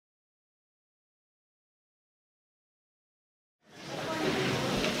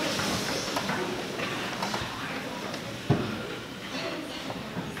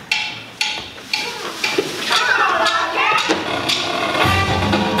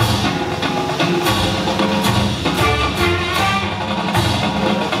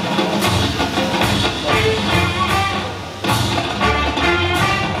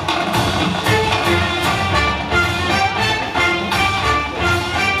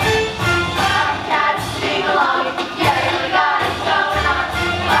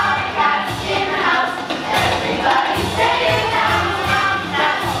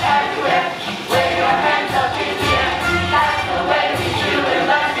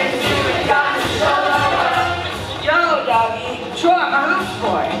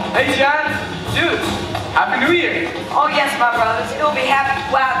Hey, John. Dude, Happy New Year. Oh, yes, my brothers. It'll be Happy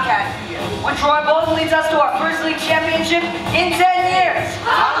Wildcat New Year, when Troy Bolton leads us to our first league championship in 10 years.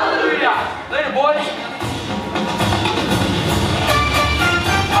 Hallelujah. Later, boys.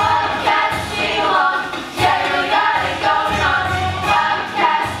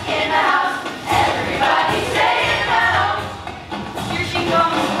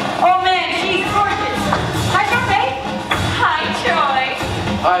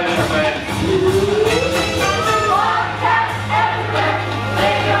 Hi, Charmaine. Wildcats everywhere,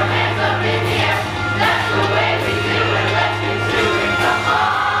 lay your hands up in the air. That's the way we do it. Let's get to it. Come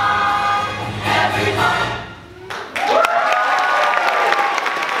on, everyone.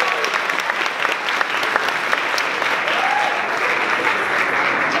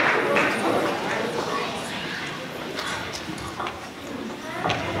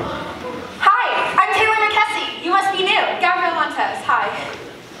 Hi, I'm Taylor McKessie. You must be new. Gabrielle Montez. Hi.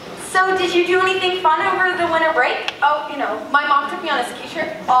 So, did you do anything fun over the winter break? Oh, you know, my mom took me on a ski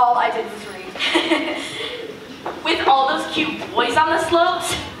trip. All I did was read. With all those cute boys on the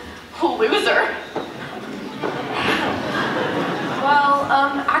slopes? Loser. Well,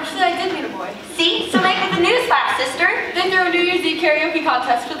 actually I did meet a boy. See? So make it the news fast, sister. Then throw a New Year's Eve karaoke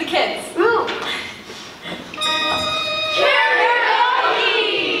contest for the kids. Ooh.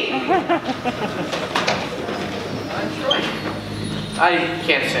 Karaoke! I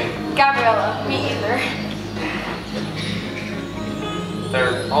can't sing. Gabriella, me either.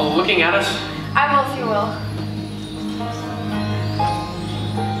 They're all looking at us. I will if you will.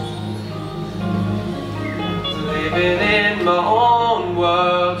 Living in my own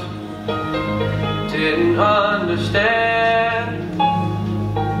world. Didn't understand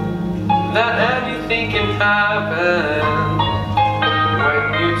that anything can happen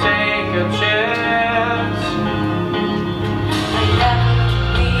when you take a chance. I never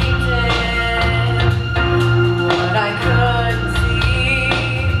believed in what I couldn't see.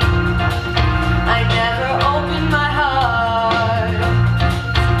 I never opened my heart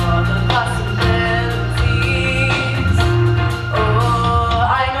to all the possibilities. Oh,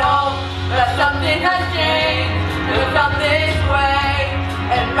 I know that something has changed, that something's way,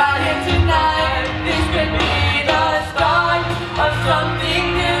 and right here tonight, this could be the start of something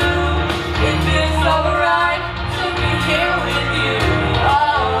new. It feels so right to be here with you.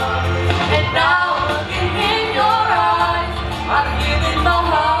 Oh, and now looking in your eyes, I feel in my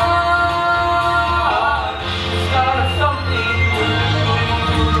heart the start of something new.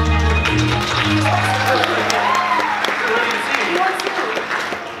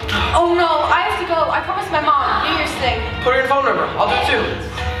 Oh no, I have to go. I promised my mom New Year's thing. Put her phone number. I'll do it too.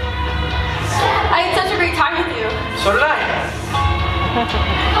 I had such a great time with you. So did I.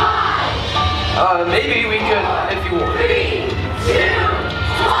 Maybe we could, if you want. 3, 2, 1,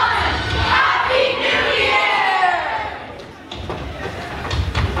 Happy New Year!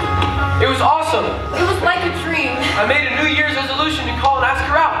 It was awesome. It was like a dream. I made a New Year's resolution to call and ask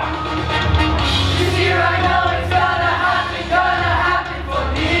her out. This year I know it's gonna happen for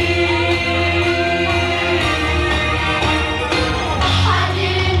me. I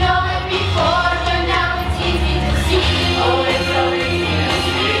didn't know it before, but now it's easy to see. Oh, it's so easy to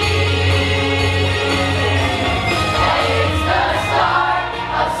see. That it's the start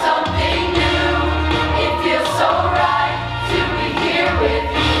of something new. It feels so right to be here with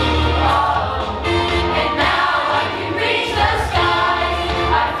you. Oh, and now I can reach the skies.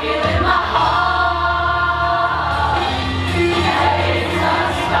 I feel in my heart that it's the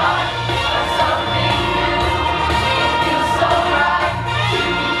start of something new. It feels so right to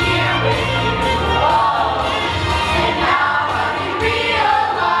be here with you. Oh, and now I can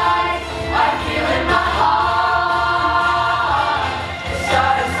realize I feel in my heart the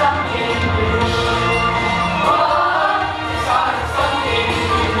start of something new. Oh, the start of something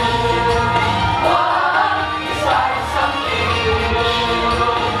new. Oh, the start of something new.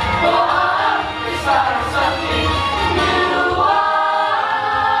 Oh, the start of something new.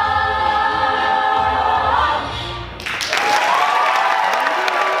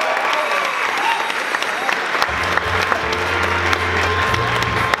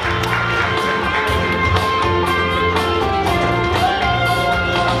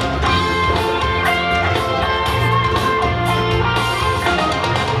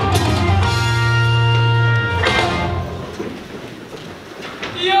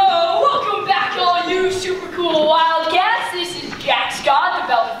 Yo, welcome back all you super cool Wildcats. This is Jack Scott, the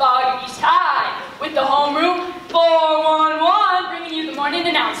Belle Fog of East High, with the homeroom 411, bringing you the morning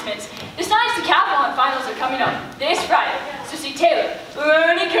announcements. The Science Decathlon finals are coming up this Friday, so see Taylor,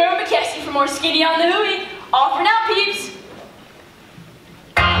 Ernie, Kerr, McKessie for more Skinny on the Hooey. All for now, peeps.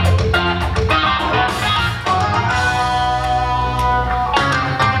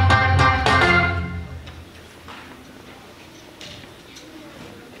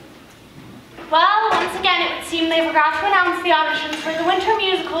 once again, it would seem they forgot to announce the auditions for the winter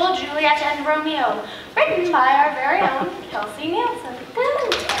musical Juliet and Romeo, written by our very own Kelsey Nielsen.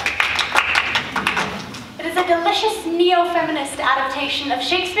 It is a delicious neo-feminist adaptation of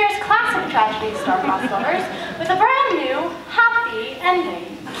Shakespeare's classic tragedy Star-Crossed Lovers with a brand new, happy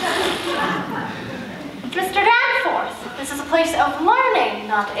ending. Mr. Danforth, this is a place of learning,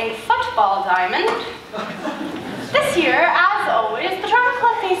 not a football diamond. This year, as always, the drama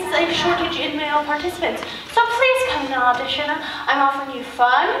club faces a shortage in male participants, so please come to audition. I'm offering you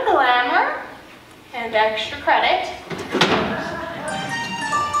fun, glamour, and extra credit.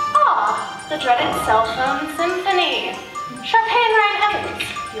 Ah, the dreaded cell phone symphony. Sharpay and Ryan Evans,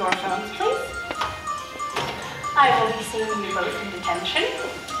 your phones, please. I will be seeing you both in detention.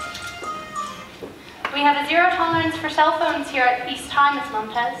 We have a zero tolerance for cell phones here at East High, Miss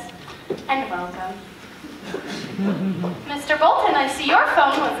Montez, and welcome. Mr. Bolton, I see your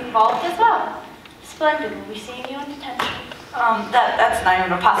phone was involved as well. Splendid, we'll be seeing you in detention. That's not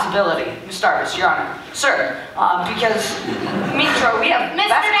even a possibility, Miss Darvis, Your Honor. Sir, because, Mitra, we have...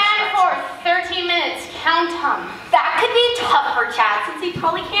 Mr. Danforth, 13 minutes, count 'em. That could be tough for Chad since he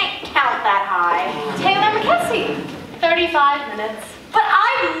probably can't count that high. Taylor McKessie, 35 minutes. But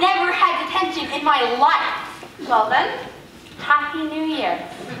I've never had detention in my life. Well then, Happy New Year.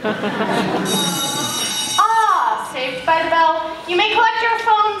 Ah, saved by the bell. You may collect your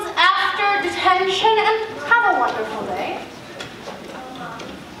phones after detention and have a wonderful day.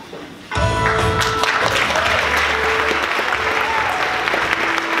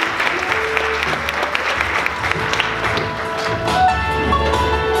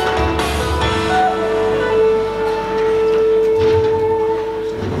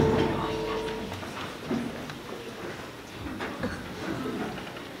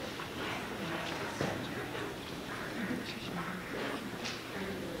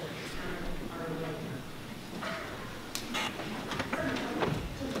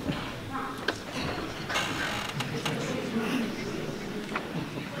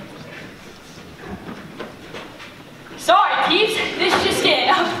 Sorry, peeps, this just in.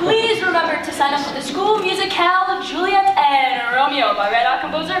 Please remember to sign up for the school musicale Juliet and Romeo by Red Hot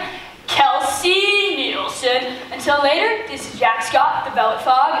composer Kelsey Nielsen. Until later, this is Jack Scott, the Velvet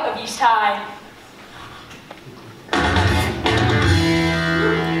Fog of East High.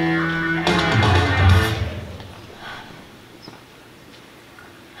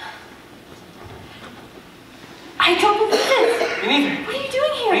 I don't believe this. Me neither. What are you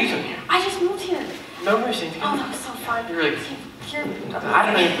doing here? What are you doing here? I just moved here. No mercy. Oh, that was so fun. You're really... Here. I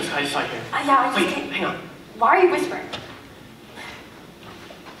don't know if this guy's like here. Yeah, I just Wait, came. hang on. Why are you whispering?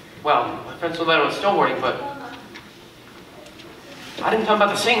 Well, my friend Solano was snowboarding, but... I didn't tell him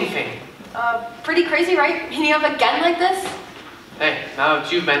about the singing thing. Pretty crazy, right? Meeting up again like this? Hey, now that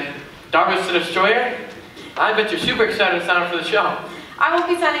you've been Darvis the Destroyer, I bet you're super excited to sign up for the show. I won't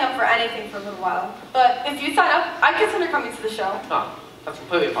be signing up for anything for a little while. But if you sign up, I consider coming to the show. Oh, that's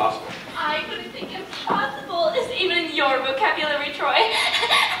completely possible. I wouldn't think impossible is even in your vocabulary, Troy.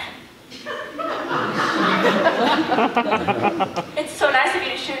 It's so nice of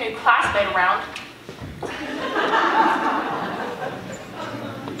you to show a new classmate around.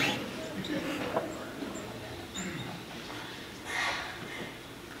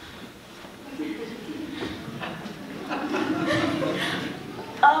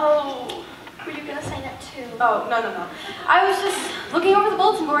 Oh, were you gonna sign up too? Oh, no. I was just looking over the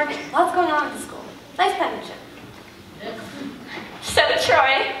bulletin board. Lots going on at the school. Nice penmanship. So,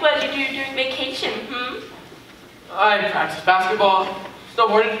 Troy, what did you do during vacation, I practiced basketball,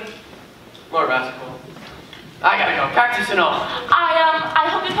 snowboarded, more basketball. I gotta go, practice and all. I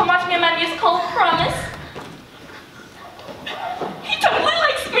hope you come watch me in my musical, promise. He totally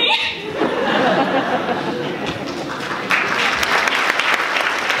likes me.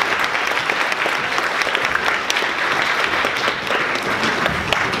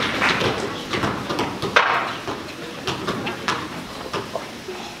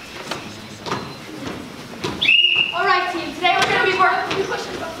 All right, team. Today we're gonna be working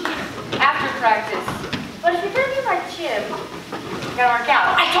after practice. But if you're gonna be my gym, you're gonna work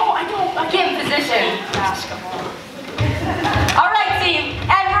out. I don't. Gym position. Basketball. All right, team,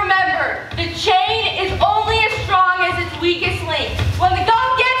 and remember, the chain is only as strong as its weakest link. When the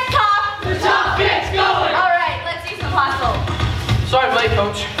going gets tough, the tough gets going. All right, let's see some hustle. Sorry I'm late,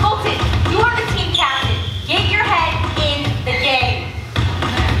 coach. Colton, you are the team captain. Get your head in the game.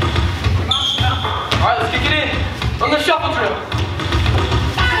 All right, let's kick it in. On the shuffle drill.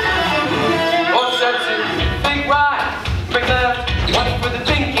 One step two, think right, break left. Watch for the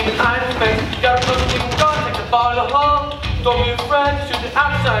thinking behind the fence. Gotta put the gun, take the ball to the hole. Don't be afraid, shoot the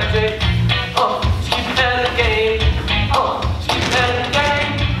outside, Jay. Just keep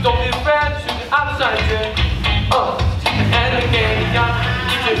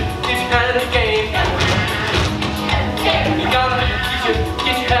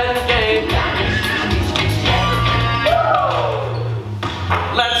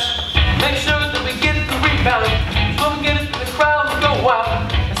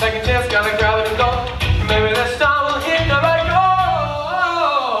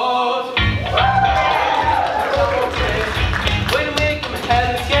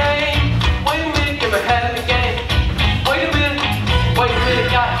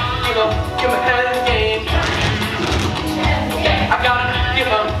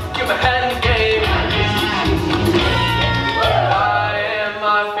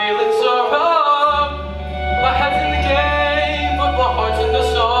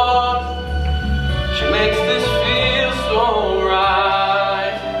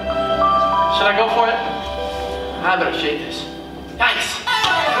Should I go for it? I better shake this. Yikes!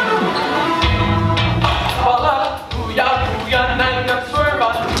 Voila, booyah, booyah, now you got to swerve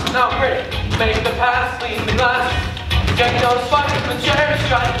on. Now pretty, make the pass, lean the glass. Get those fucking the cherry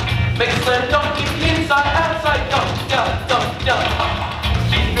strike. Make a slam dunk, keep the inside, outside, dunk, dunk, dunk, dunk.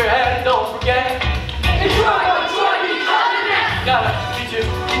 Keep your head, don't forget. Enjoy, you gotta get your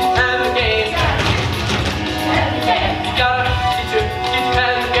hand in the game. You gotta get your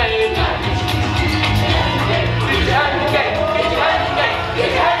hand in the game. Get your hand in the game. Get your hand in the game. Get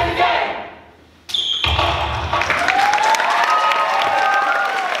your hand in the game.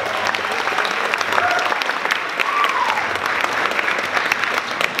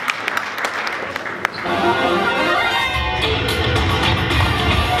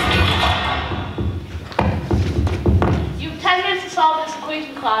 You've 10 minutes to solve this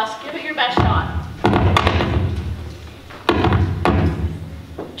equation, class. Give it your best shot.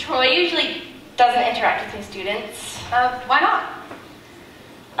 Troy usually doesn't interact with his students. Why not?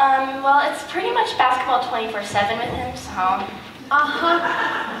 Well, it's pretty much basketball 24/7 with him, so.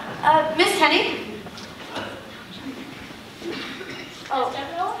 Miss Tenny? Oh,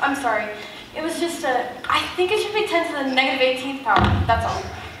 I'm sorry. It was just I think it should be 10 to the negative 18th power. That's all.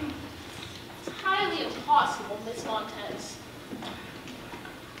 It's highly impossible, Miss Montez.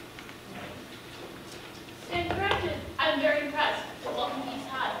 And corrected. I'm very impressed with what he's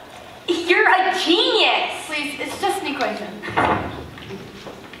had. You're a genius! Please, it's just an equation.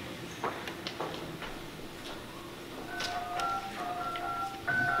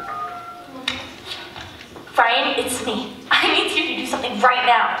 Brian, it's me. I need you to do something right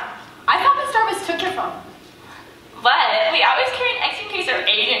now. I thought Miss Jarvis took your phone. But we always carry an X in case our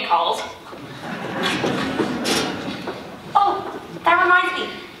agent calls. Oh, that reminds me.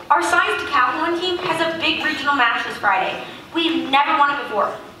 Our science decathlon team has a big regional match this Friday. We've never won it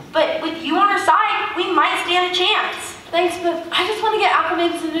before. But with you on our side, we might stand a chance. Thanks, but I just want to get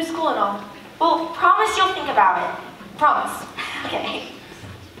acclimated to the new school and all. Well, promise you'll think about it. Promise. Okay.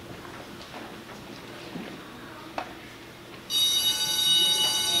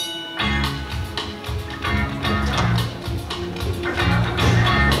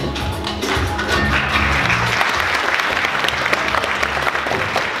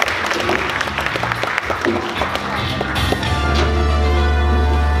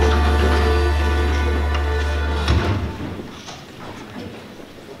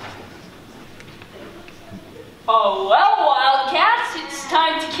 Oh, well, Wildcats, it's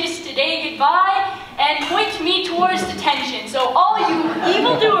time to kiss today goodbye and point me towards detention. So all you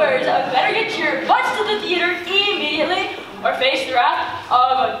evildoers better get your butts to the theater immediately or face the wrath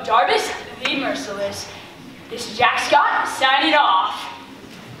of Jarvis the Merciless. This is Jack Scott signing off.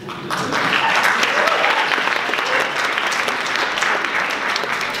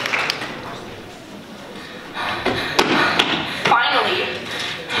 Finally.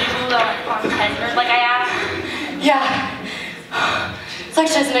 Do you want Tesmer like I asked? Yeah. It's like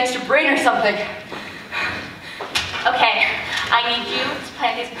she has an extra brain or something. Okay, I need you to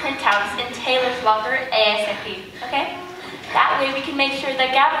plant these printouts in Taylor's locker ASAP, okay? That way we can make sure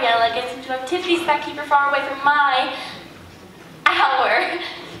that Gabriella gets into activities that keep her far away from my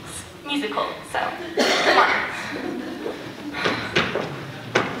musical, so come on.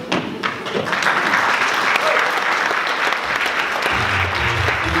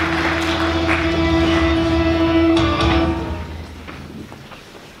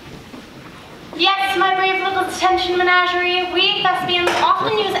 Yes, my brave little detention menagerie, we thespians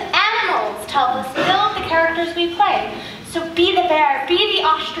often use animals to help us build the characters we play. So be the bear, be the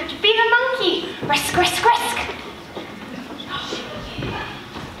ostrich, be the monkey. Risk, risk, risk.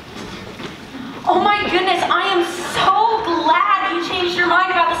 Oh my goodness, I am so glad you changed your mind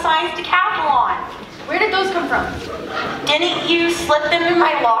about the science decathlon. Where did those come from? Didn't you slip them in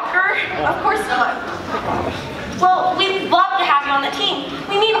my locker? Of course not. Well, we'd love to have you on the team.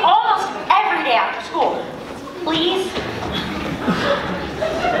 We meet almost every day after school. Please?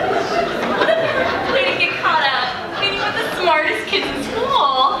 Way to get caught up. Maybe with the smartest kids in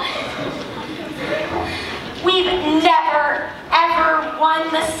school. We've never, ever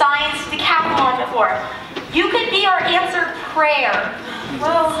won the science decathlon before. You could be our answered prayer.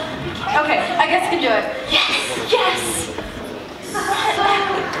 Well, okay, I guess I can do it. Yes, yes. So,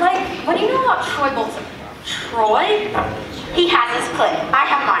 like, what do you know about Troy Bolton? Troy? He has his clip. I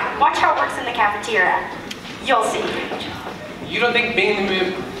have mine. Watch how it works in the cafeteria. You'll see. You don't think being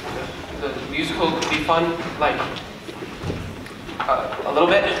in the musical could be fun? Like, a little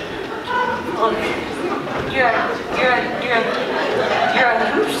bit? Look, you're a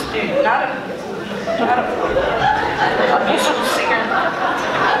hoop student, not a musical singer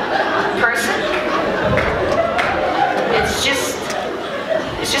person.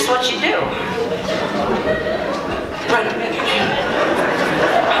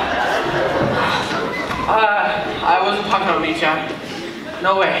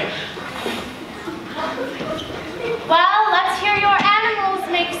 No way. Well, let's hear your animals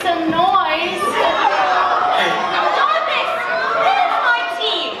make some noise. Stop this! This is my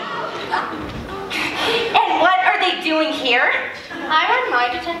team! And what are they doing here? I run my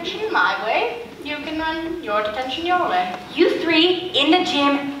detention my way. You can run your detention your way. You three in the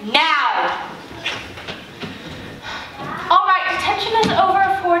gym now! All right, detention is over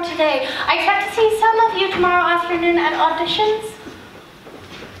for today. I expect to see some of you tomorrow afternoon at auditions.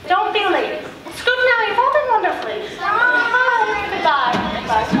 Don't be late. It's good now. You've all been wonderfully. Goodbye.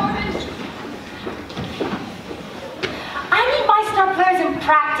 Goodbye. I need my star players in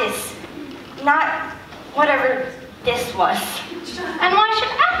practice, not whatever this was. And why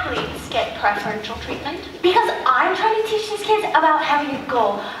should athletes get preferential treatment? Because I'm trying to teach these kids about having a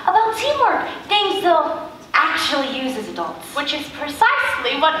goal, about teamwork, things they'll actually use as adults. Which is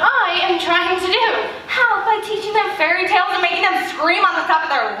precisely what I am trying to do. How? By teaching them fairy tales and making them scream on the top of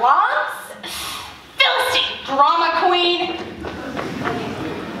their lungs? Philistine, drama queen!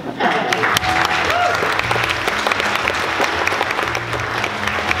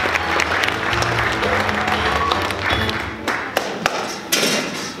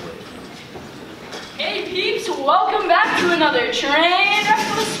 Hey peeps, welcome back to another train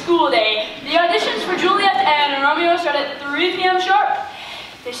wreck of a school day. The auditions for Juliet and Romeo start at 3 p.m. sharp.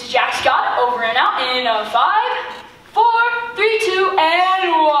 This is Jack Scott, over and out in 5, 4, 3, 2,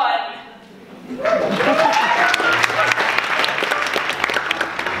 and 1.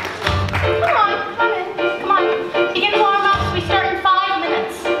 Come on in. Come on. Begin warm ups. We start in 5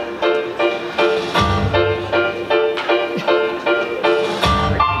 minutes.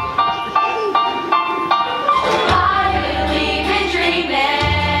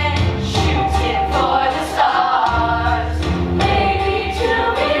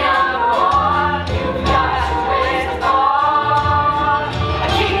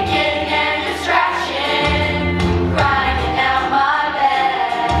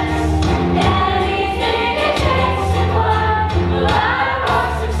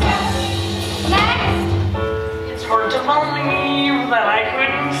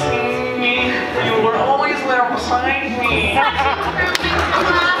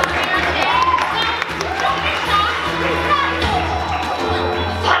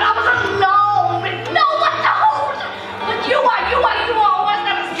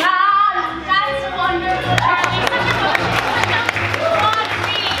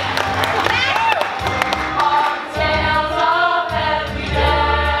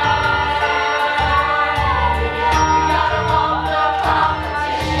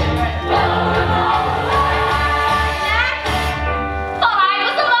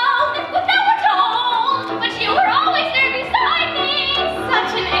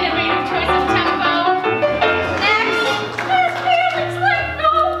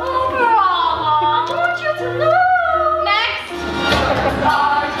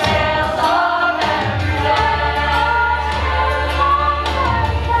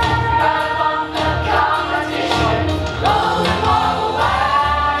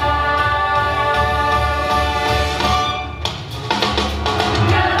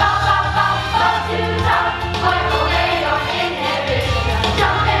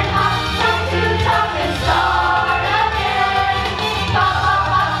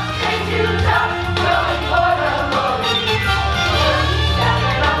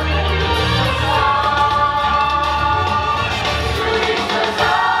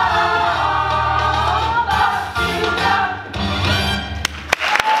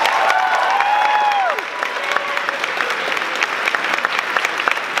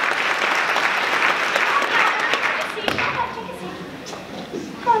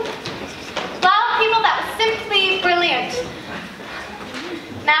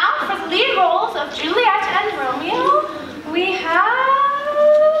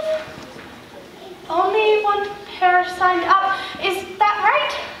 Signed up. Is that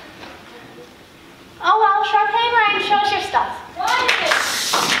right? Oh well, Sharpay Ryan, show us your stuff.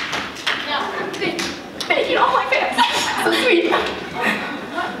 Thank you, all my fans. So sweet.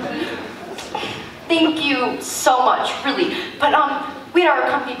 Thank you so much, really. But we had our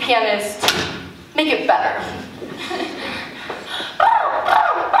company pianist make it better.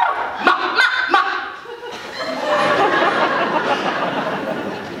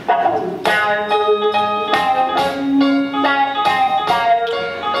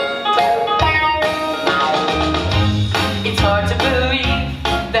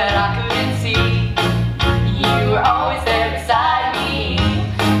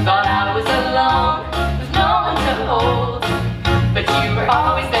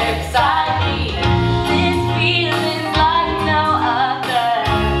 Always there beside me. This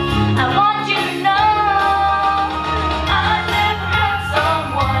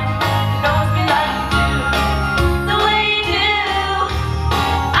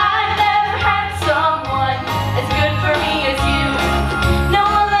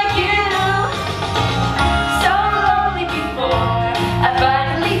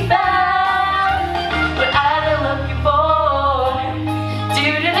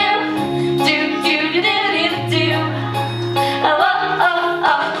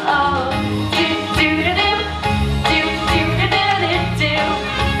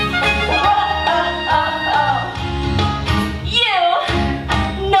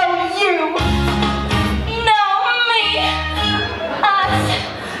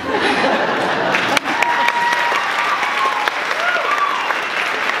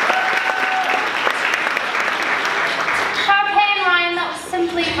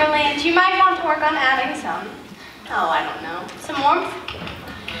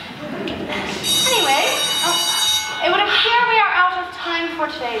time for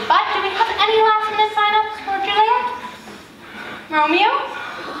today, but do we have any last-minute sign-ups for Juliet? Romeo?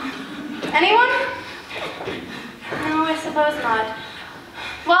 Anyone? No, I suppose not.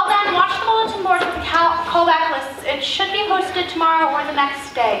 Well then, watch the bulletin board for the callback lists. It should be posted tomorrow or the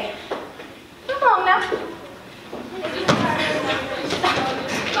next day. Move along now.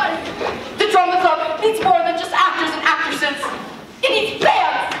 The drama club needs more than just actors and actresses. It needs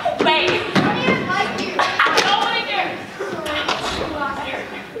bands. Wait.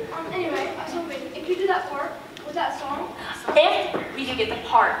 Anyway, I was hoping if you do that part with that song. If we could get the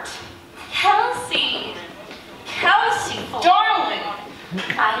part. Kelsey, darling.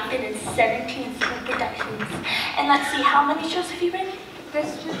 I've been in 17 school productions. And let's see, how many shows have you been?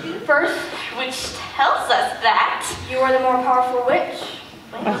 This should be the first. Which tells us that You are the more powerful witch.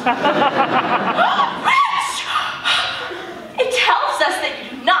 Rich! It tells us that you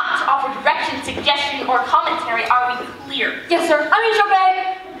do not offer direction, suggestion, or commentary. Are we clear? Yes, sir. I mean, Chopin.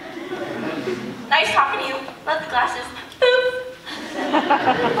 Nice talking to you. Love the glasses. Boop.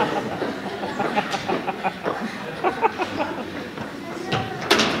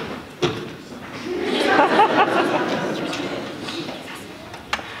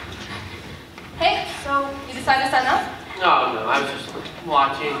 Hey, so you decided to sign up? Oh, no, I was just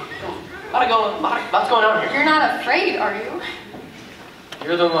watching. What's going on here? You're not afraid, are you?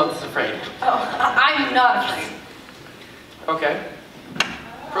 You're the one that's afraid. Oh, I'm not afraid. Okay.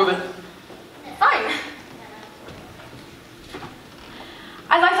 Prove it. Fine.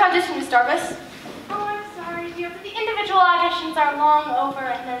 I'd like to audition, Miss Darvis. Oh, I'm sorry, dear, but the individual auditions are long over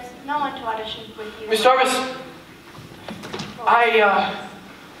and there's no one to audition with you. Miss Jarvis,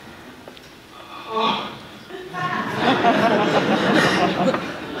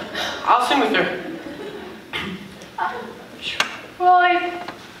 I'll sing with her. Troy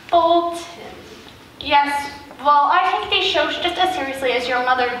Bolton. Yes, well, I take these shows just as seriously as your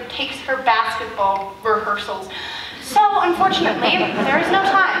mother takes her basketball rehearsals. So, unfortunately, there is no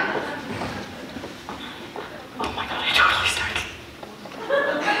time. Oh my god, I totally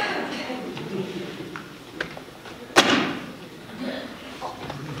started.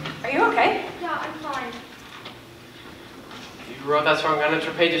 Are you okay? Yeah, I'm fine. You wrote that song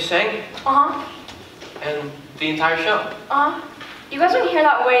Gunter Pages sang, Uh-huh. and the entire show. Uh-huh. You guys want to hear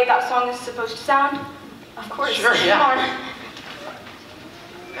that way that song is supposed to sound? Of course. Sure, yeah. Come on.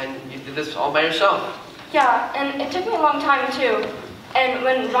 And you did this all by yourself. Yeah, and it took me a long time too. And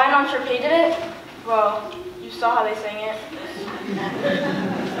when Ryan on Sharpay did it, well, you saw how they sang it.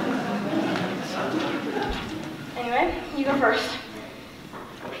 Anyway, you go first.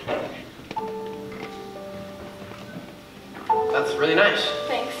 That's really nice.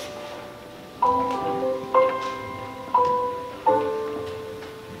 Thanks.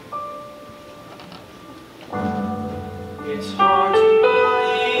 It's hard to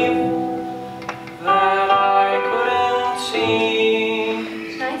believe that I couldn't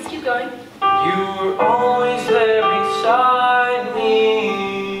see. Nice, keep going. You were always there beside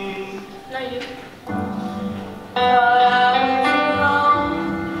me. Now you. I was alone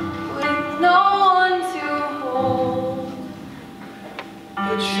with no one to hold.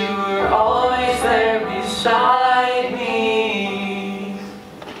 But you were always there beside me.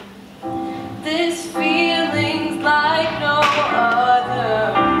 This feeling's like no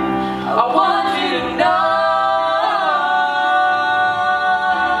other. I want you to know.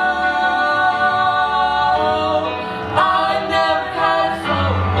 I've never had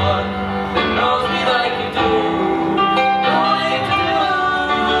someone that knows me like you do. Like you do.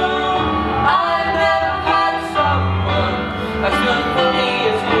 I've never had someone As good for me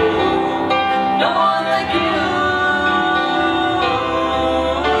as you. no one like you.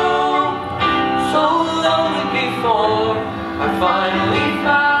 So lonely before I finally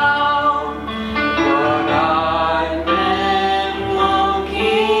found what I've been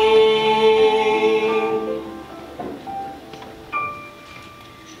looking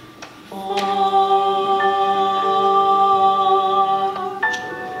for.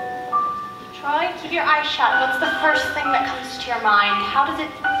 Troy, keep your eyes shut. What's the first thing that comes to your mind? How does it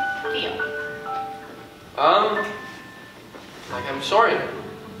feel? Like I'm soaring.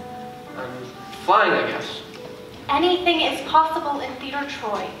 I'm flying, I guess. Anything is possible in theater,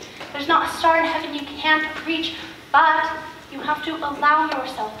 Troy. There's not a star in heaven you can't reach, but you have to allow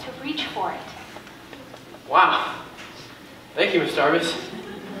yourself to reach for it. Wow. Thank you, Miss Jarvis.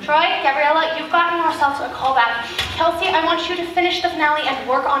 Troy, Gabriella, you've gotten yourselves a callback. Kelsey, I want you to finish the finale and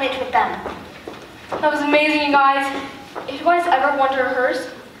work on it with them. That was amazing, you guys. If you guys ever want to rehearse,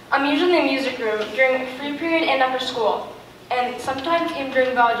 I'm usually in the music room during free period and after school, and sometimes even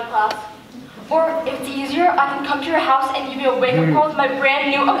during biology class. Or if it's easier, I can come to your house and give you a wake-up call with my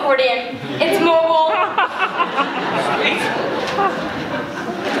brand new accordion. It's mobile. Sweet.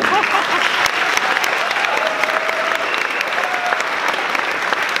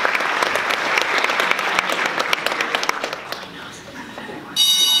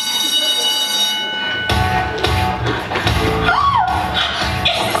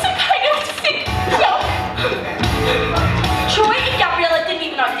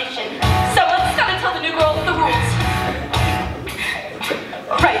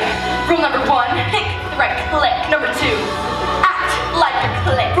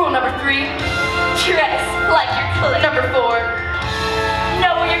 Number 4,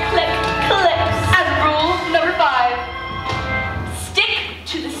 know where your click clips. And rule number 5, stick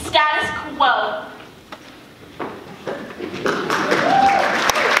to the status quo.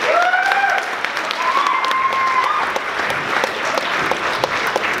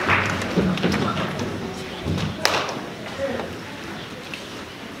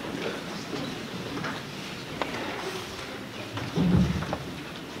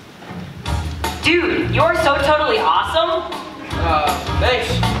 Dude, you're so totally awesome. Thanks.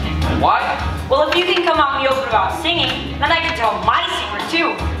 Why? Well, if you can come out in the open about singing, then I can tell my secret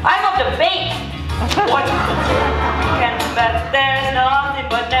too. I love to bake. What? Can't bet there's nothing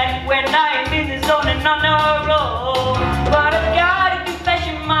but net when I'm in the zone and on a roll. But I've got a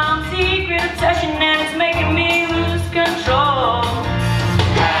confession, my own secret obsession, and it's making me lose control.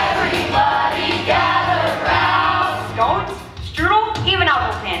 Everybody gather round. Scones, strudel, even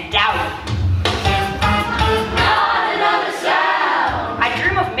Alpo Pandowdy. Not another sound. I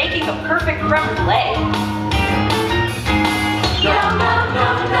dream of making the perfect creme brulee. No, no, no,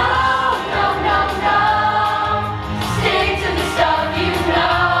 no, no, no, no. Stick to the stuff you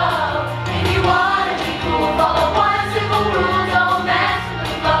know. If you wanna be cool, follow one simple rule. Don't mess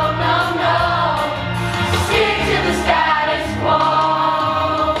with the flow, no, no. Stick to the status quo.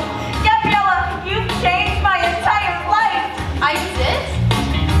 Gabriella, you've changed my entire life. I did?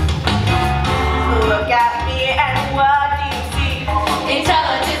 Look at me and what do you see?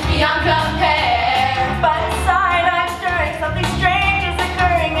 Intelligence beyond compare. But inside I'm stirring, something strange is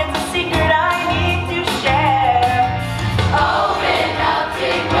occurring. It's a secret I need to share. Open up,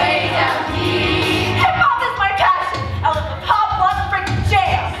 dig way down deep. Hip hop is my passion. I live the pop, love, break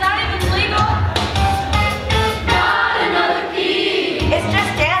jam. It's not even legal. Not another piece. It's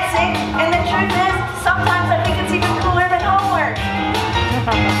just dancing, and the truth is, sometimes I think it's even cooler than homework.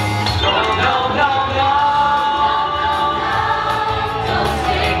 No, no, no, no. Don't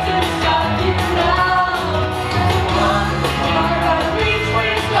stick to the stuff you know. You're gonna reach where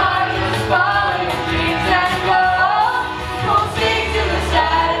you start, just follow your dreams and go. Don't stick to the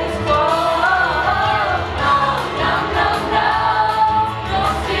status quo. No, no, no, no.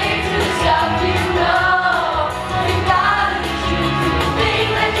 Don't stick to the stuff you know. You gotta be true to the thing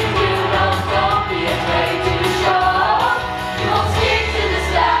that you do. No, don't be afraid to show. Don't stick to the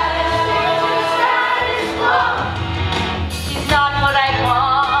status quo. It's not what I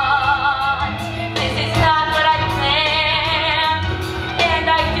want. This is not what I planned. And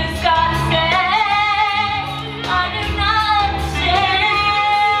I just gotta say, I do not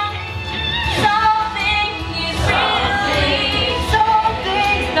understand. Something is really,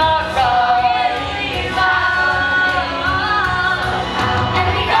 something's not right. And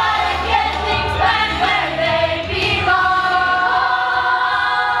we gotta get things back where they belong.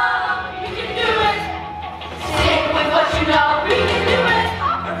 You can do it. Stick with what you know. We can do it.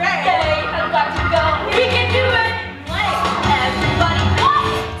 Stay and got to go. We can do it. Everybody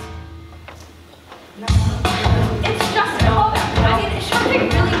quiet. It's just a callback. I mean, is Sharpay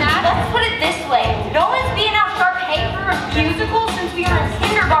really mad? Let's put it this way. No one's being out Sharpay for a musical since we were in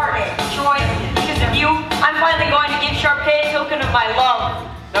kindergarten. Troy, because of you, I'm finally going to give Sharpay a token of my love.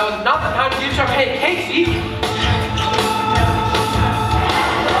 Now is not the time to give Sharpay Casey.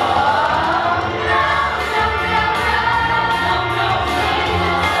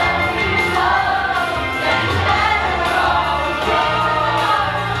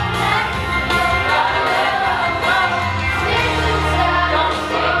 Stick to the status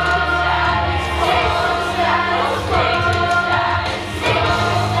quo.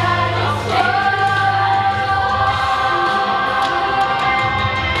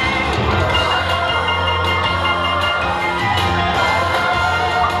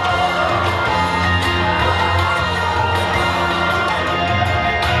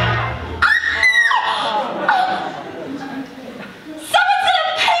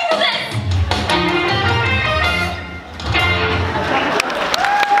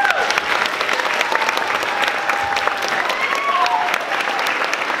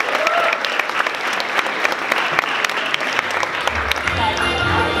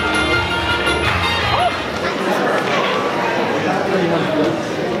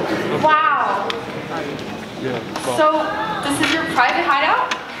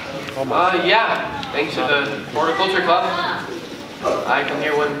 Yeah. Thanks to the Horticulture Club. I come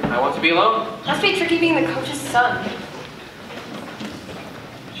here when I want to be alone. Must be tricky being the coach's son.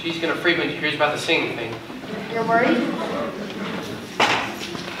 She's gonna freak when she hears about the singing thing. You're worried?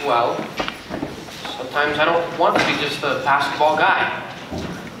 Well, sometimes I don't want to be just the basketball guy.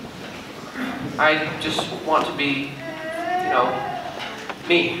 I just want to be,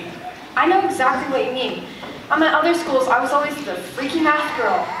 me. I know exactly what you mean. I'm at other schools, I was always the freaky math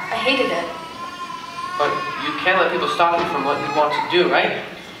girl. I hated it. But you can't let people stop you from what you want to do, right?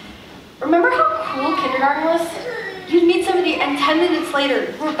 Remember how cool kindergarten was? You'd meet somebody and 10 minutes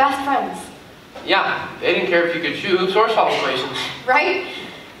later, we're best friends. Yeah, they didn't care if you could shoot hoops or solve equations. Right?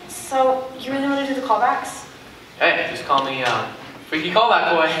 So, you really want to do the callbacks? Hey, just call me Freaky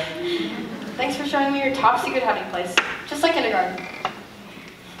Callback Boy. Thanks for showing me your top secret hiding place. Just like kindergarten.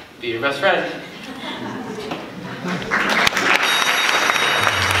 Be your best friend.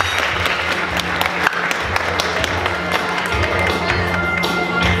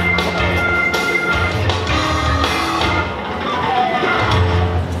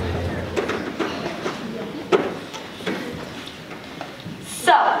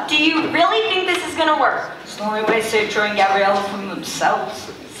 So, do you really think this is gonna work? It's the only way to save Troy and Gabriella from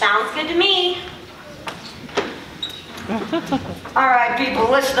themselves. Sounds good to me. Alright, people,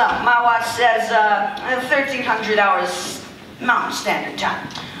 listen up. My watch says 1,300 hours Mountain Standard Time.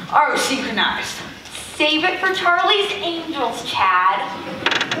 ROC synchronized. Save it for Charlie's Angels, Chad.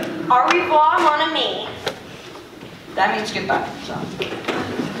 Au revoir, mon ami. That means goodbye. So.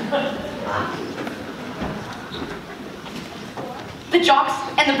 The jocks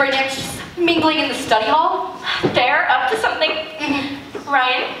and the brainiacs just mingling in the study hall? They're up to something.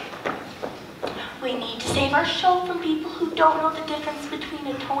 Ryan, we need to save our show from people who don't know the difference between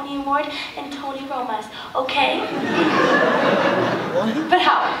a Tony Award and Tony Romas, okay? But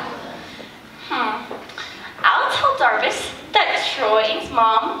how? I'll tell Darvis that Troy's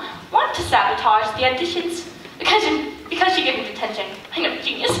mom wanted to sabotage the auditions because she gave him detention. I know,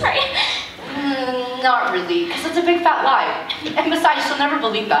 genius, right? Not really, because it's a big fat lie. And besides, she'll never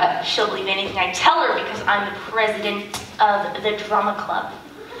believe that. She'll believe anything I tell her because I'm the president of the drama club.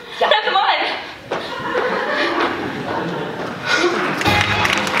 Yeah. Now come on!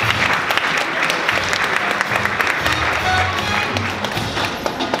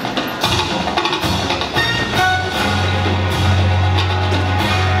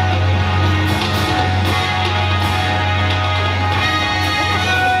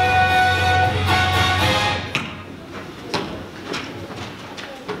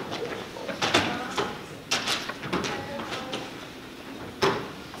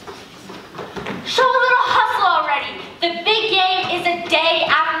 Show a little hustle already. The big game is a day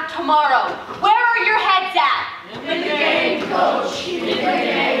after tomorrow. Where are your heads at? In the game, coach. In the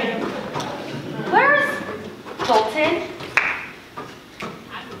game. Where's Bolton?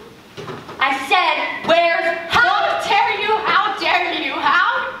 I said, where's How dare you? How dare you?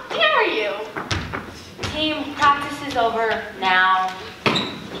 How dare you? team? Practice is over now.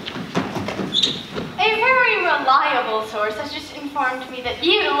 A very reliable source has just informed me that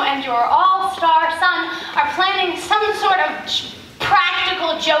you and your all-star son are planning some sort of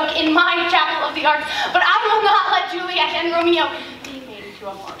practical joke in my chapel of the arts, but I will not let Juliet and Romeo be made into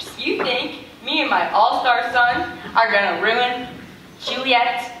a farce. You think me and my all-star son are gonna ruin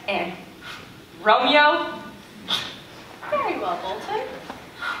Juliet and Romeo? Very well, Bolton.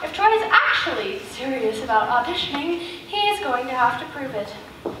 If Troy is actually serious about auditioning, he is going to have to prove it.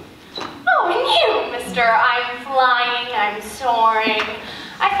 Oh, and you, Mr. I'm flying, I'm soaring.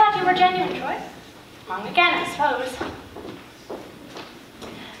 I thought you were genuine, Troy. Wrong again, I suppose.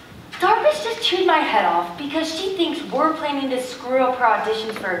 Darvis just chewed my head off because she thinks we're planning to screw up her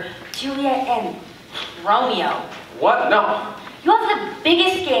auditions for Juliet and Romeo. What? No. You have the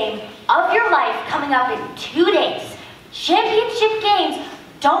biggest game of your life coming up in 2 days. Championship games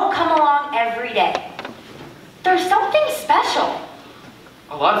don't come along every day. There's something special.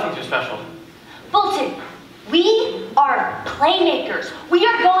 A lot of things are special. Bolton, we are playmakers. We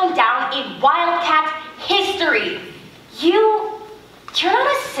are going down in Wildcat history. You're not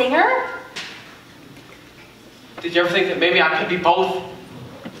a singer? Did you ever think that maybe I could be both?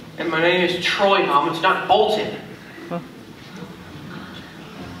 And my name is Troy, Mom. It's not Bolton.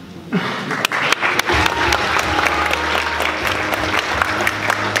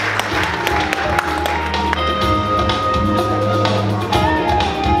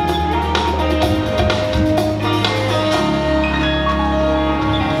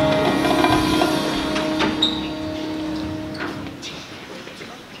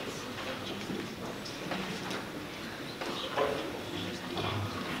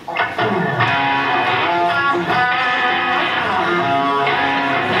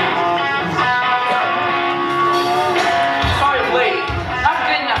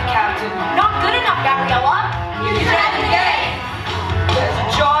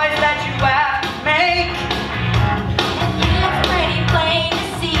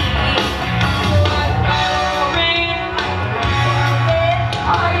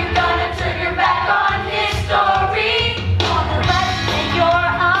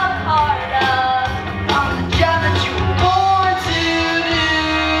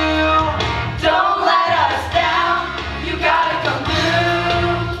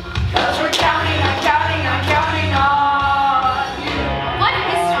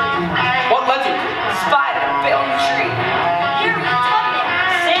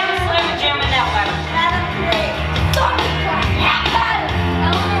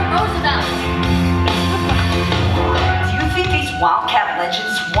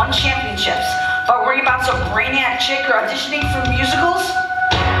 legends won championships. But worrying about some brainiac chick or auditioning for musicals?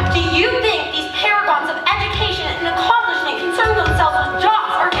 Do you think these paragons of education and accomplishment concern themselves with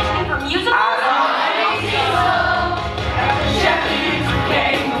jobs or auditioning for musicals? Champions who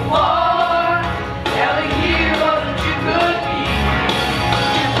came before, tell the hero that you could be.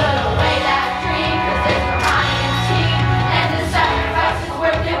 You put away that dream, 'cause there's no Ryan team, and the sacrifice is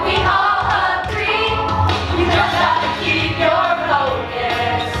worth it, we all agree. You just have to keep your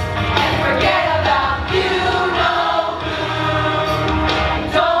focus and forget about you know who.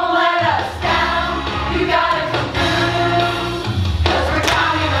 Don't let us down, you gotta come through, 'cause we're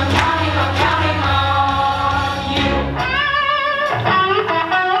counting on you.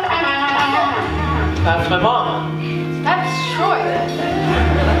 That's my mom. That's Troy.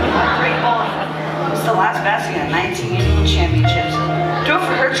 Great bowling. It's the last basket of 1981 championships. Do it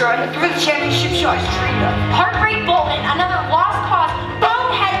for her, Troy. Give her the championship she always dreamed of. Heartbreak Bolton, another lost cause,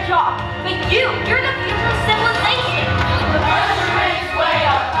 bonehead job. But you're the future of civilization. The pressure is way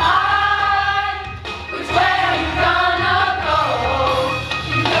up high. Which way are you gonna go?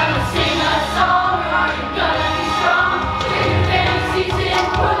 You gonna sing a song or are you gonna be strong? Trade your fantasies in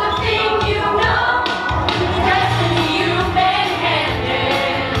for the thing you know. Destiny you've been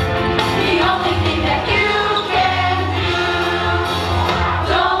handed. The only thing that you can do.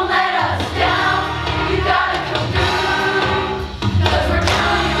 Don't let us down. You gotta come through. 'Cause we're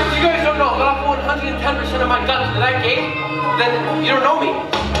counting on If you guys don't know, but I put 110% of my guts into that game, then you don't know me.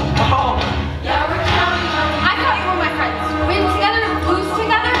 Oh, Yeah, we're counting on you. I thought you were my friends. Win together, lose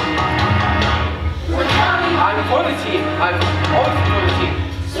together. We're counting on I'm for the team. I'm always for the team.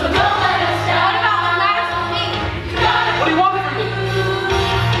 So don't let us down. What about what matters to me? You gotta What do you want from me?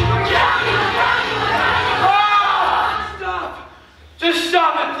 We're counting on Ah! Stop! Just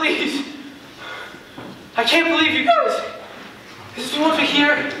stop it, please. I can't believe you guys. This is what we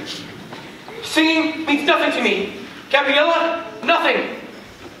hear. Singing means nothing to me. Gabriella, nothing.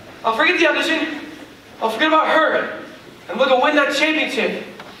 I'll forget the audition. I'll forget about her. And we'll go win that championship.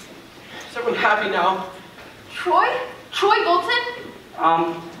 Is everyone happy now? Troy? Troy Bolton?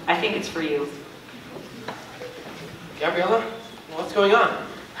 I think it's for you. Gabriella, what's going on?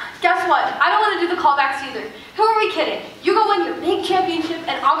 Guess what? I don't want to do the callbacks either. Who are we kidding? You go win your big championship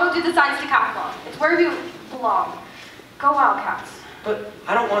and I'll go do the science decathlon. It's where you belong. Go Wildcats. But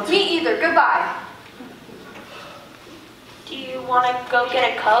I don't want to. Me either. Goodbye. Do you want to go get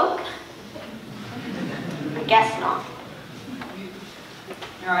a Coke? I guess not.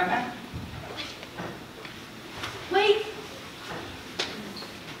 You alright, man? Wait.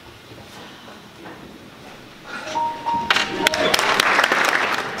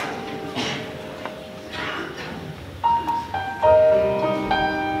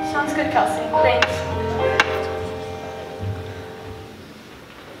 Sounds good, Kelsey. Thanks.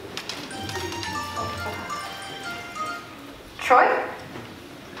 Troy?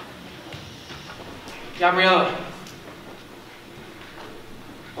 Gabriella,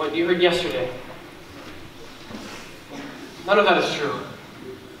 what you heard yesterday, none of that is true.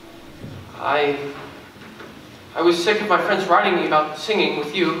 I was sick of my friends writing me about singing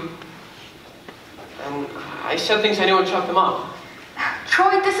with you, and I said things I knew would shut them up.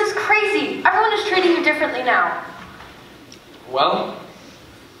 Troy, this is crazy. Everyone is treating you differently now. Well,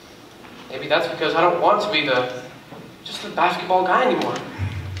 maybe that's because I don't want to be just the basketball guy anymore.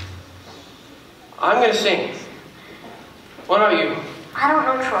 I'm gonna sing. What about you? I don't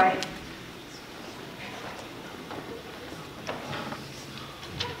know, Troy.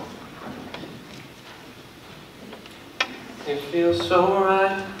 It feels so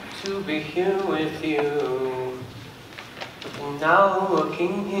right to be here with you. And now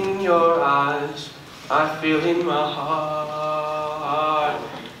looking in your eyes, I feel in my heart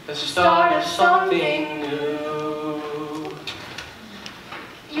the start of something new.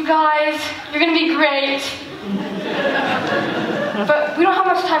 You guys, you're gonna be great. But we don't have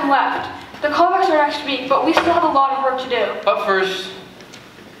much time left. The callbacks are next week, but we still have a lot of work to do. But first,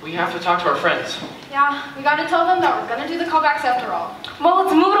 we have to talk to our friends. Yeah, we gotta tell them that we're gonna do the callbacks after all. Well,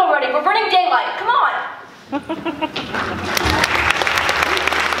 let's move it already. We're burning daylight. Come on.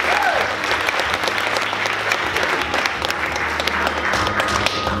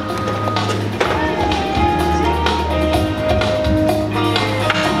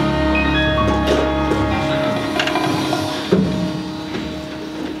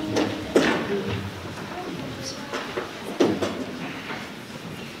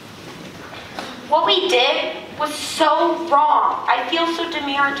 What we did was so wrong. I feel so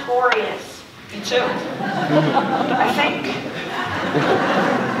demeritorious. Me too. I think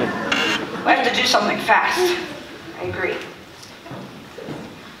we have to do something fast. I agree.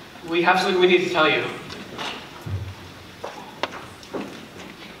 We have something we need to tell you.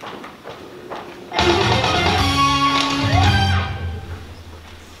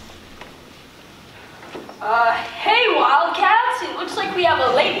 Hey Wildcats! It looks like we have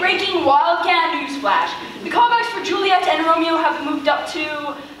a late-breaking Wildcat news flash. The callbacks for Juliet and Romeo have been moved up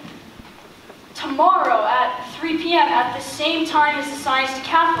to tomorrow at 3 p.m. at the same time as the Science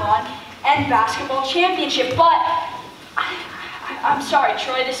Decathlon and Basketball Championship. But I'm sorry,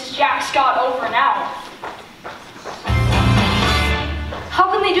 Troy, this is Jack Scott over and out. How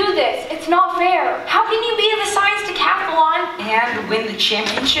can they do this? It's not fair. How can you be in the Science Decathlon And win the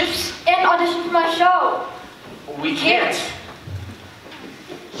championships? and audition for my show? We can't.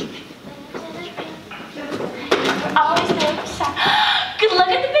 Always been sad. Good luck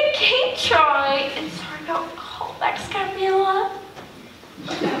at the big game, Troy. And sorry about callbacks, Gabriella.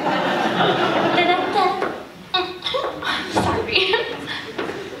 Sorry.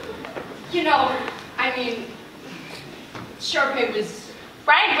 You know, I mean, Sharpay was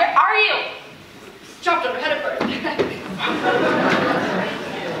Brian, where are you? dropped on her head at birth.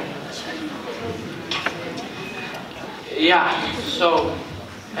 Yeah, so,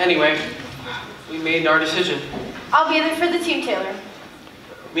 anyway, we made our decision. I'll be there for the team, Taylor.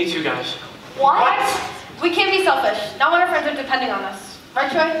 Me too, guys. What? We can't be selfish. Not when our friends are depending on us.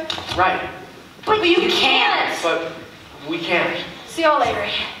 Right, Troy? Right, But you can't. but we can't. See you all later.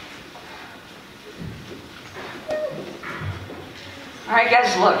 Alright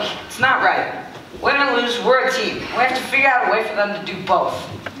guys, look, it's not right. Win or lose, we're a team. We have to figure out a way for them to do both.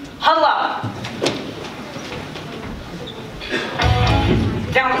 Huddle up!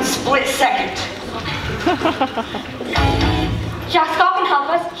 Down in a split second. Jack Scott can help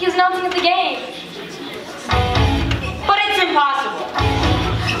us. He's announcing at the game. But it's impossible.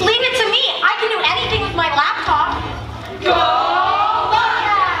 Leave it to me. I can do anything with my laptop. Go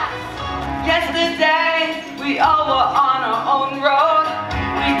Wildcats! Yesterday, we all were on our own road.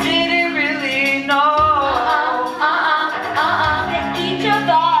 We didn't really know. Each of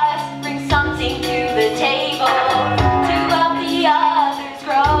us brings something to the table to help the others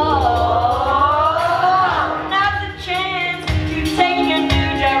grow. Now's the chance to take a new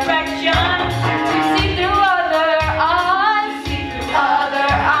direction. To see through other eyes, Make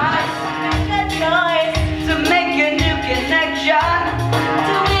a choice. To make a new connection.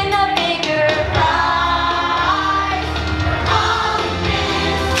 to win a bigger prize. All in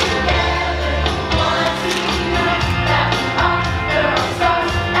this together. Want to know that we are girl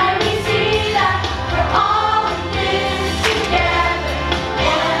stars, and we see that we're all in this together.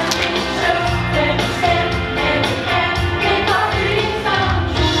 And we show that we stand hand in hand, make our dreams come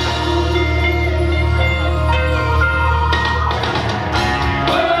true.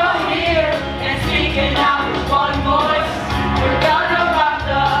 We're all here and speaking out with one voice. We're gonna rock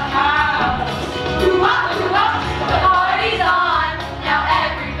the house. The party's on, now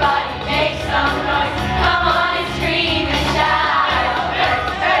everybody make some noise. Come on and scream and shout. Hey,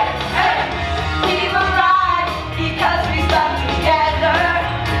 hey, hey. We've arrived because we stuck together.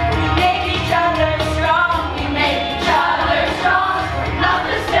 We make each other strong. We make each other strong. We're not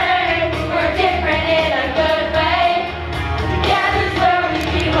the same, we're different in a good way. Together's where we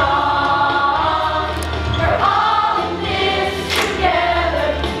belong. We're all in this together.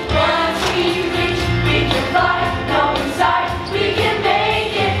 Once we reach a fly, know inside we can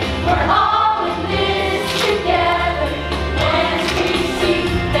make it. We're all in this together. Once we see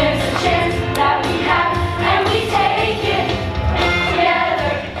there's a chance that we have, and we take it.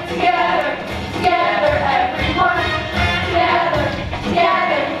 Together, together, together, everyone. Together,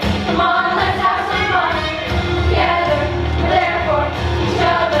 together. Come on, let's have some fun. Together, we're there for each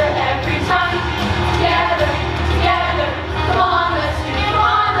other every time. Together, together. Come on, let's do. Come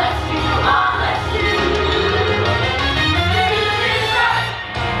on, let's do. Come on, let's do. Do this right.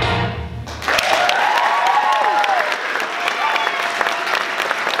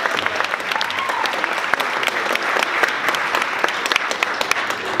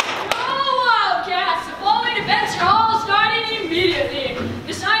 Oh, Wildcats! The following events are all starting immediately.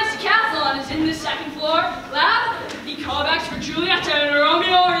 The Science Decathlon is in the second floor lab. The callbacks for Juliet and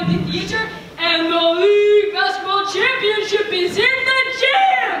Romeo are in the theater. And the League Basketball Championship is in the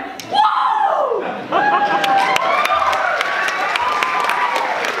gym! Woo!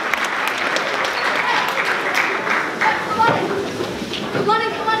 Come on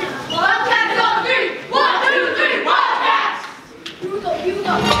in, come on in. Wildcats on three. 1, 2, 3, Wildcats! Here we go, here we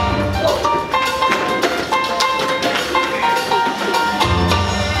go.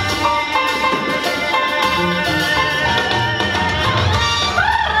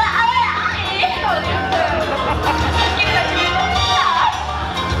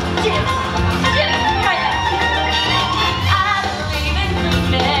 Do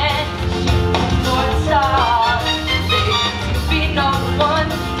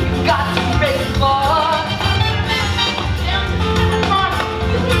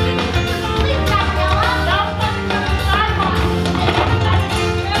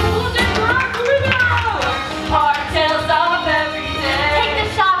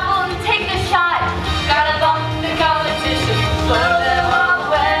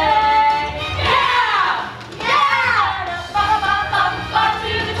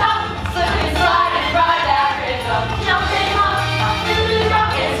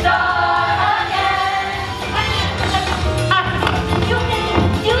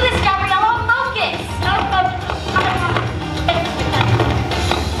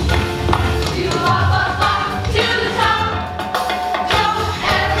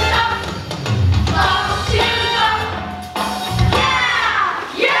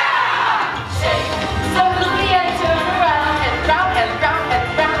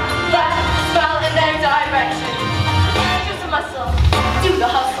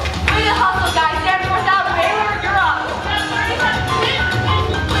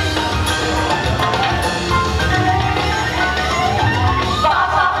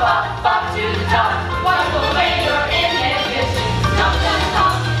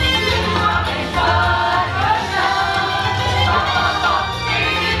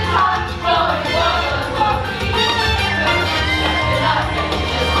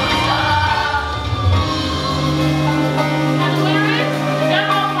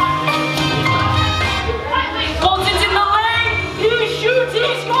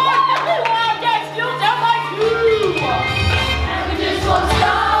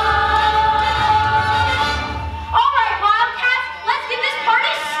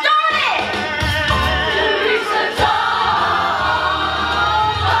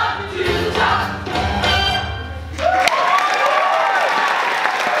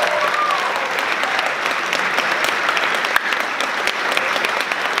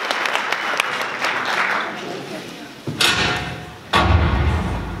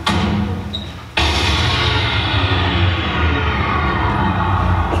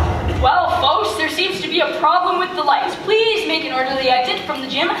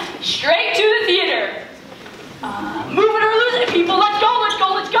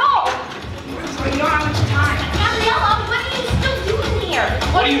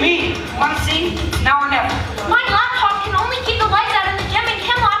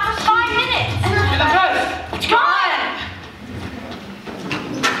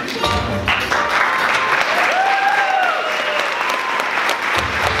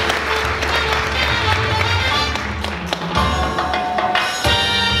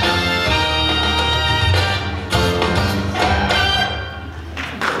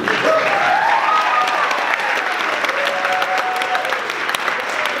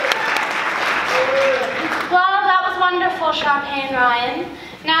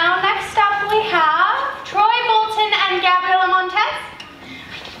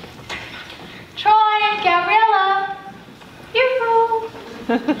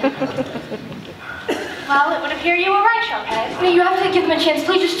Well, it would appear you were right, Sharphead. No, you have to give them a chance.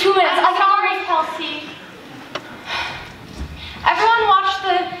 Please, just 2 minutes. I'm sorry, Kelsey. Everyone watch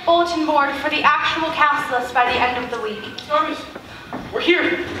the bulletin board for the actual cast list by the end of the week. Jarvis, we're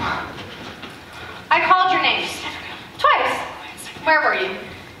here. I called your names. Twice. Where were you?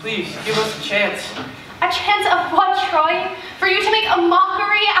 Please, give us a chance. A chance of what, Troy? For you to make a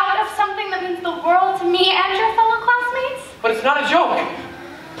mockery out of something that means the world to me and your fellow classmates? But it's not a joke.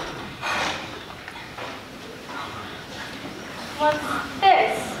 What's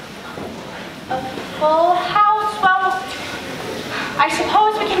this? A full house? Well, I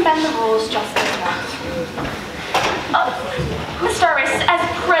suppose we can bend the rules just as once. Miss Jarvis, as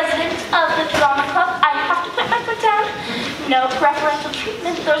president of the drama club, I have to put my foot down. No preferential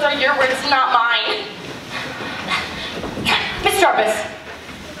treatment. Those are your words, not mine. Miss Jarvis,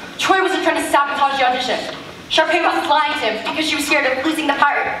 Troy wasn't trying to sabotage the audition. Sharpay was lying to him because she was scared of losing the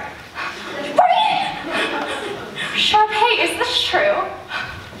part. Sharpay, is this true?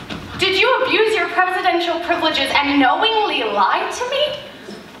 Did you abuse your presidential privileges and knowingly lie to me?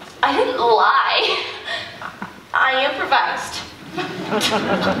 I didn't lie. I improvised.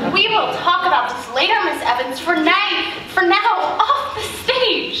 We will talk about this later, Miss Evans. For now, off the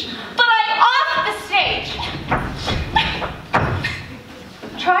stage. But I'm off the stage.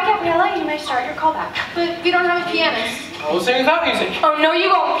 Troy, Gabriella, you may start your callback. But we don't have a pianist. I will sing without music. Oh, no, you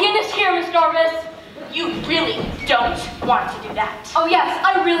won't. Pianist here, Miss Jarvis. You really don't want to do that. Oh, yes,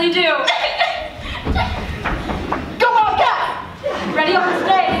 I really do. Go on, Cat! Ready on the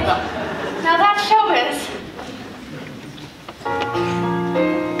stage. Now that's showbiz.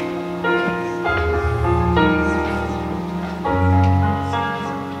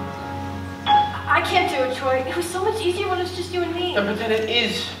 I can't do it, Troy. It was so much easier when it was just you and me. But then it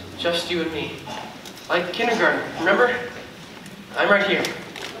is just you and me. Like kindergarten, remember? I'm right here.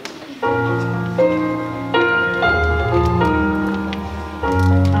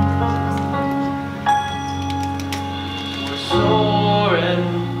 We're soaring,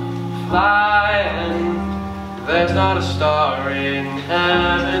 flying. There's not a star in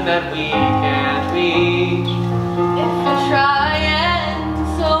heaven that we can't reach. If we're trying,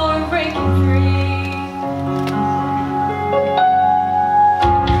 so we're breaking free.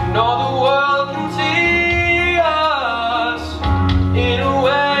 You know the world can see us in a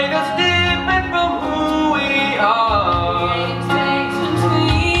way that's different from who we are. It takes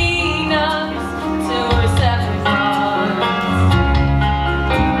between us till we're separate ones.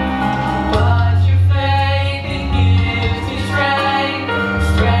 But your faith, it gives me strength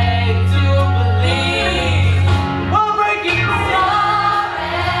to believe. We're breaking free.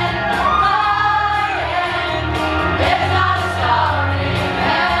 There's not a star in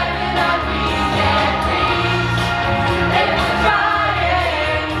heaven that we can't reach. If we're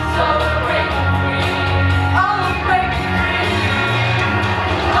trying, so we're breaking free. Oh, we're breaking free.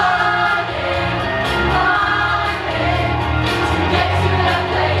 Climbing, to get to that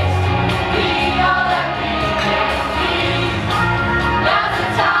place, be all that we can be. Now's the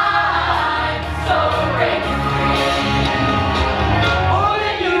time, so we're breaking free. More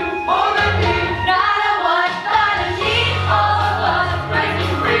than you, more than me. Not a one, not a need, all of us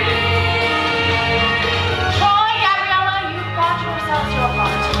breaking free. Troy, Gabriella, you've got yourselves to a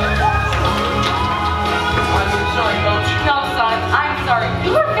part. I'm sorry, Coach. No, son, I'm sorry.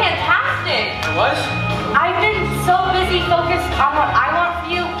 You were fantastic. I was? I've been so busy focused on what I want for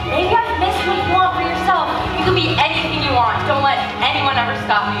you. Maybe I've missed what you want for yourself. You can be anything you want. Don't let anyone ever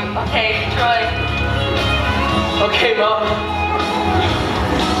stop you. Okay, Troy? Okay, Mom.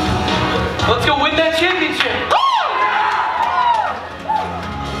 Let's go win that championship.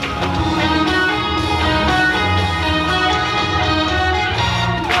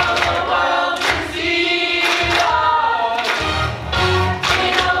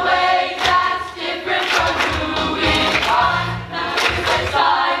 In a way that's different from who we are. Now is the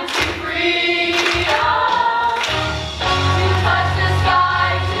time to freedom. To touch the sky,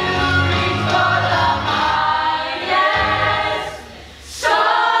 to reach for the highest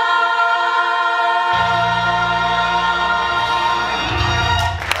star.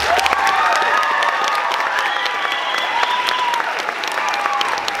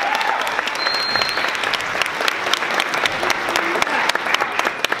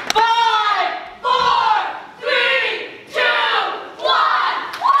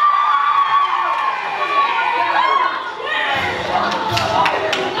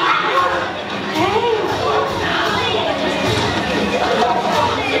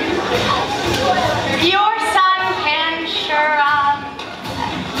 Your son can sure,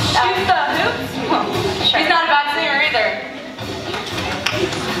 Shoot the hoops? He's not a bad singer either.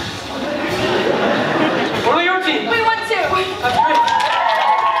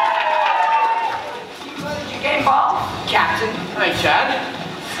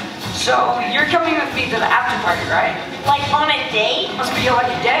 So, you're coming with me to the after party, right? Like on a date? Must be your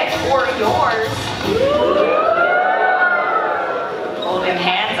lucky day. Or yours? Holding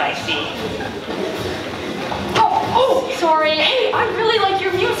hands, I see. Oh, sorry. Hey, I really like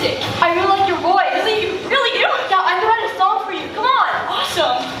your music. I really like your voice. Really, you really do? Yeah, I can write a song for you. Come on.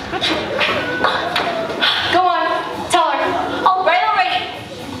 Awesome. Go on, tell her. Oh, right already.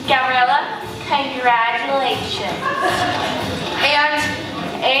 Gabriella, congratulations.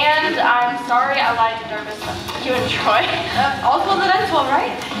 And I'm sorry I lied to Nervous. You and Troy. Also the next one,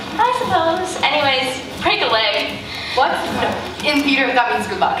 right? I suppose. Anyways, Break a leg. What? No. In theater, that means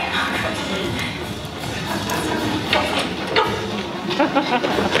goodbye.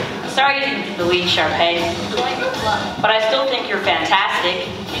 Sorry you didn't get the lead, Sharpay, but I still think you're fantastic.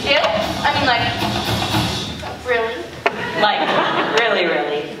 You do? I mean, like, really? Like, really,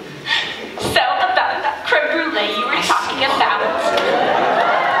 really. so about that creme brulee you were talking about.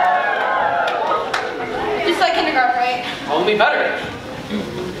 Just like kindergarten, right? Only better.